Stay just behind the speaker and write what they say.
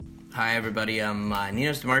Hi, everybody. I'm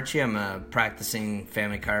Ninos DeMarchi. I'm a practicing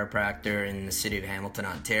family chiropractor in the city of Hamilton,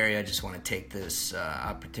 Ontario. I just want to take this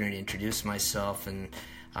opportunity to introduce myself, and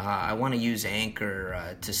I want to use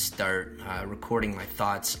Anchor to start recording my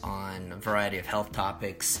thoughts on a variety of health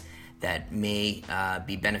topics that may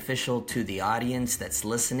be beneficial to the audience that's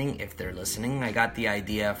listening, if they're listening. I got the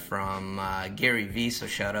idea from Gary Vee, so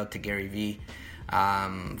shout out to Gary Vee.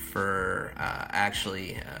 For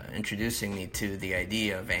actually introducing me to the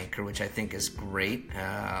idea of Anchor, which I think is great.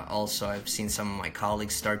 Also, I've seen some of my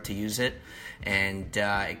colleagues start to use it, and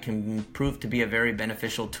it can prove to be a very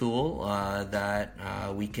beneficial tool that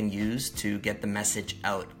we can use to get the message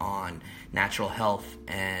out on natural health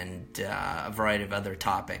and a variety of other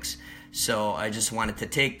topics. So I just wanted to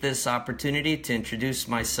take this opportunity to introduce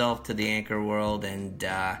myself to the Anchor world and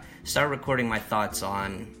start recording my thoughts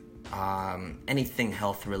on anything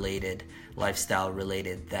health related, lifestyle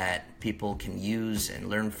related that people can use and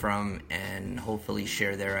learn from, and hopefully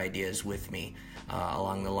share their ideas with me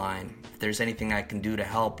along the line. If there's anything I can do to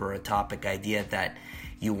help, or a topic idea that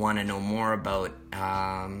you want to know more about,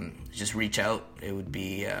 just reach out. It would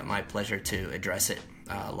be my pleasure to address it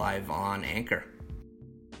live on Anchor.